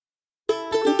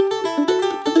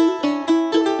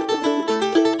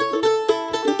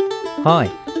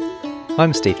Hi,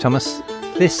 I'm Steve Thomas.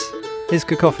 This is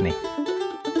Cacophony.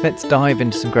 Let's dive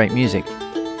into some great music.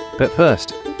 But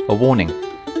first, a warning.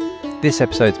 This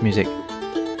episode's music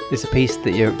is a piece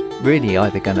that you're really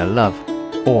either going to love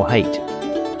or hate,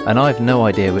 and I've no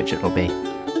idea which it'll be.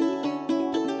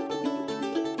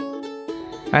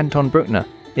 Anton Bruckner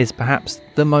is perhaps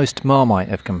the most Marmite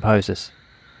of composers.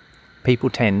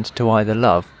 People tend to either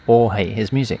love or hate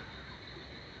his music.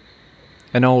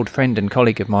 An old friend and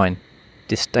colleague of mine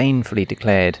disdainfully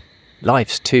declared,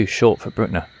 "Life's too short for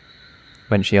Bruckner,"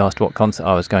 when she asked what concert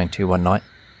I was going to one night.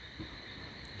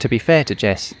 To be fair to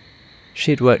Jess,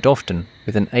 she had worked often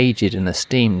with an aged and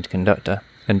esteemed conductor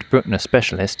and Bruckner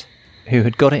specialist who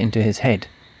had got it into his head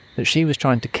that she was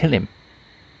trying to kill him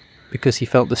because he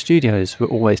felt the studios were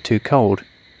always too cold,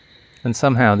 and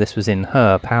somehow this was in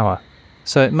her power,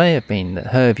 so it may have been that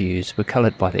her views were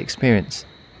coloured by the experience.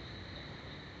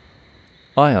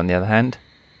 I, on the other hand,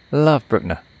 love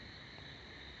Bruckner.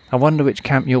 I wonder which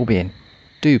camp you'll be in.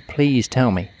 Do please tell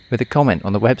me with a comment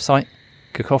on the website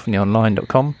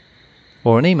cacophonyonline.com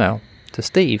or an email to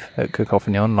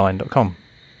steve@cacophonyonline.com.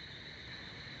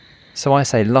 So I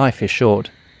say life is short,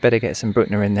 better get some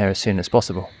Bruckner in there as soon as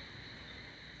possible.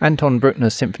 Anton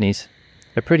Bruckner's symphonies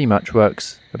are pretty much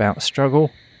works about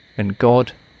struggle and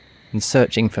God and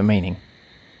searching for meaning.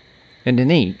 And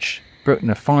in each,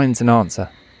 Bruckner finds an answer,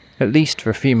 at least for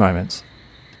a few moments,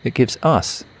 that gives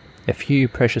us a few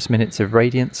precious minutes of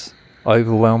radiance,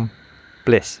 overwhelm,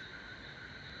 bliss.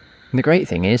 And the great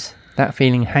thing is, that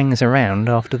feeling hangs around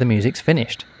after the music's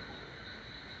finished.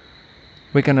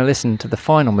 We're going to listen to the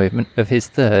final movement of his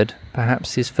third,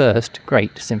 perhaps his first,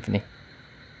 great symphony.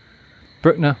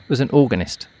 Bruckner was an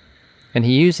organist, and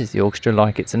he uses the orchestra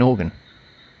like it's an organ.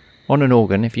 On an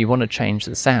organ, if you want to change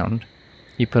the sound,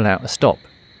 you pull out a stop,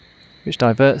 which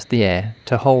diverts the air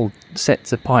to hold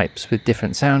sets of pipes with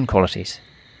different sound qualities.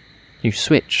 You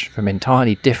switch from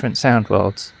entirely different sound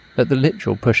worlds at the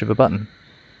literal push of a button.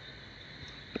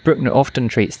 Bruckner often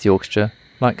treats the orchestra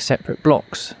like separate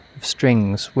blocks of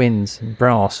strings, winds and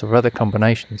brass or other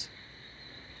combinations.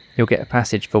 You'll get a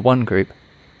passage for one group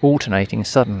alternating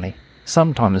suddenly,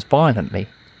 sometimes violently,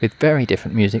 with very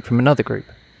different music from another group.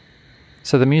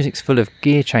 So the music's full of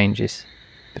gear changes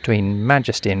between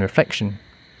majesty and reflection,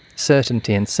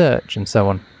 certainty and search, and so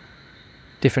on.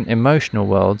 Different emotional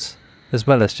worlds, as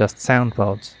well as just sound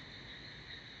worlds.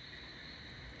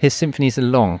 His symphonies are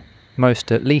long,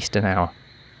 most at least an hour.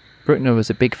 Bruckner was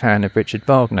a big fan of Richard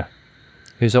Wagner,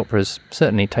 whose operas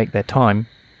certainly take their time,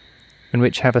 and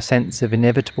which have a sense of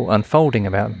inevitable unfolding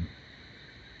about them.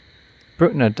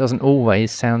 Bruckner doesn't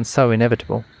always sound so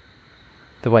inevitable.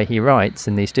 The way he writes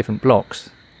in these different blocks,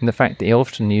 and the fact that he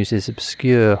often uses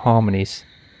obscure harmonies,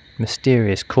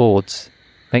 mysterious chords,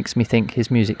 makes me think his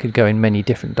music could go in many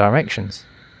different directions.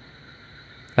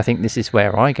 I think this is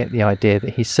where I get the idea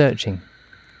that he's searching,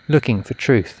 looking for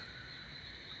truth.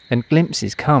 And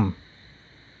glimpses come.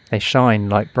 They shine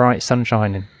like bright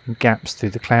sunshine in gaps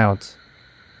through the clouds.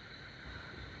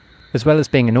 As well as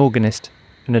being an organist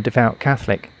and a devout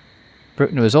Catholic,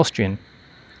 Bruckner was Austrian,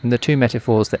 and the two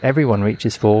metaphors that everyone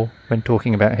reaches for when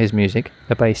talking about his music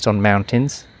are based on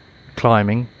mountains,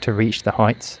 climbing to reach the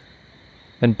heights,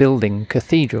 and building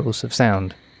cathedrals of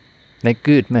sound. They're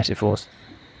good metaphors.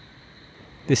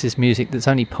 This is music that's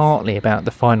only partly about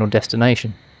the final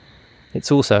destination.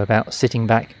 It's also about sitting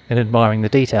back and admiring the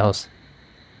details.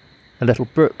 A little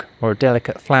brook or a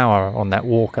delicate flower on that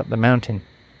walk up the mountain,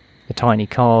 a tiny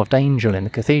carved angel in the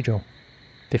cathedral,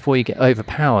 before you get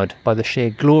overpowered by the sheer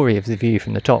glory of the view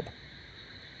from the top,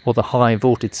 or the high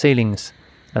vaulted ceilings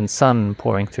and sun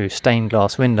pouring through stained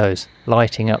glass windows,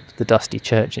 lighting up the dusty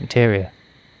church interior.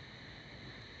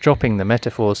 Dropping the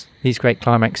metaphors, these great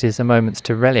climaxes are moments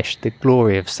to relish the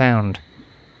glory of sound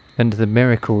and the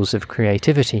miracles of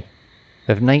creativity,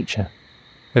 of nature,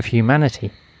 of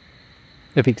humanity,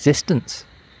 of existence.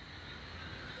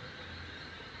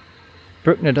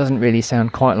 Bruckner doesn't really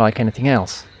sound quite like anything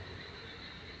else.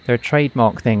 There are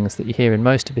trademark things that you hear in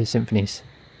most of his symphonies.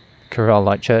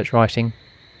 Chorale-like church writing,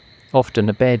 often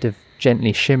a bed of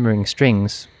gently shimmering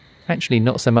strings, actually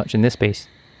not so much in this piece,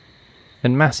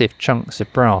 and massive chunks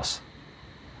of brass.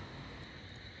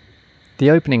 The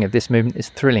opening of this movement is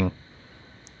thrilling.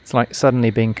 It's like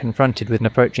suddenly being confronted with an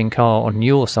approaching car on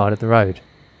your side of the road,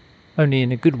 only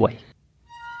in a good way.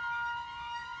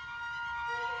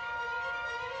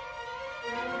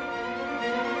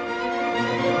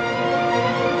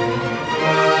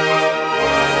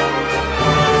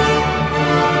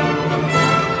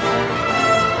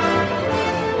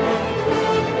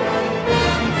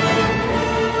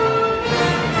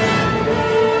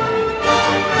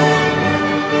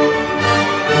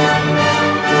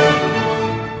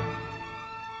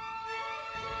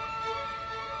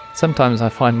 Sometimes I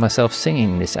find myself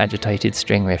singing this agitated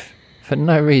string riff for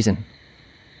no reason,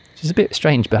 which is a bit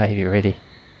strange behaviour really.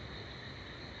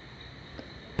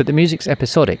 But the music's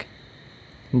episodic,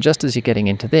 and just as you're getting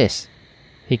into this,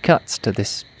 he cuts to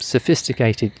this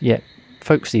sophisticated yet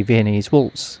folksy Viennese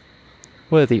waltz,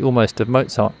 worthy almost of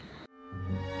Mozart.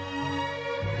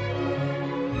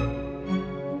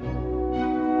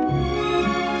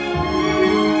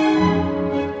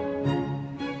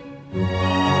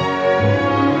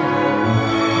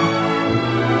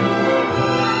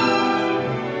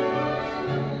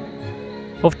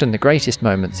 Often the greatest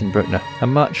moments in Bruckner are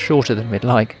much shorter than we'd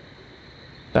like,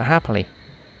 but happily,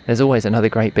 there's always another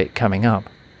great bit coming up.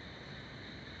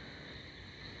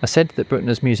 I said that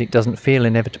Bruckner's music doesn't feel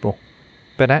inevitable,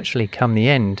 but actually come the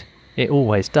end, it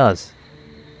always does.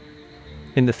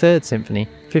 In the Third Symphony,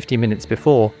 50 minutes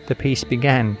before, the piece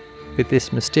began with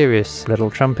this mysterious little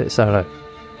trumpet solo.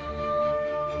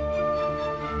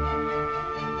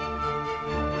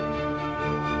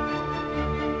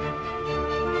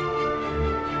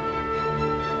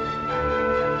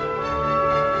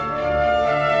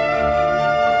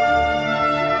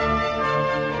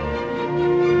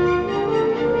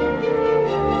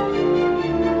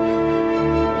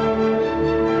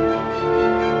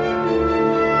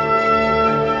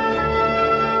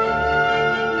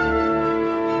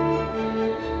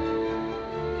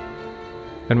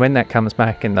 And when that comes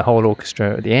back in the whole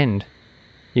orchestra at the end,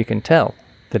 you can tell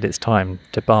that it's time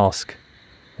to bask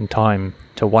and time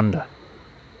to wonder.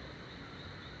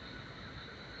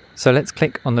 So let's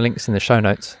click on the links in the show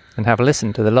notes and have a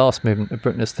listen to the last movement of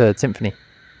Bruckner's Third Symphony.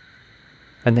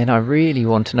 And then I really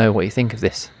want to know what you think of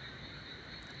this.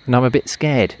 And I'm a bit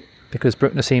scared because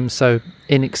Bruckner seems so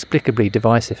inexplicably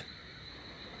divisive.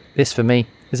 This for me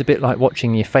is a bit like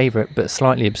watching your favourite but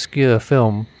slightly obscure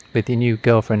film with your new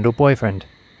girlfriend or boyfriend.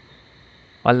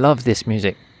 I love this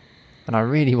music, and I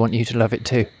really want you to love it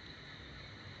too.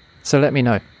 So let me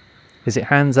know, is it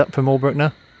hands up for more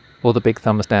Bruckner, or the big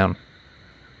thumbs down?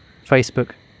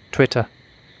 Facebook, Twitter,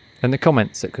 and the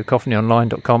comments at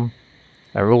cacophonyonline.com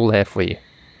are all there for you.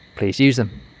 Please use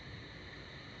them.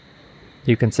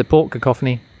 You can support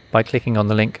Cacophony by clicking on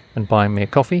the link and buying me a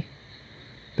coffee,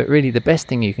 but really the best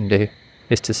thing you can do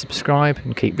is to subscribe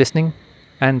and keep listening,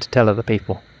 and tell other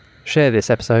people. Share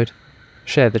this episode,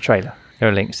 share the trailer. There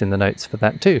are links in the notes for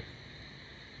that too.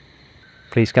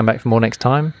 Please come back for more next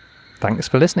time. Thanks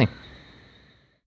for listening.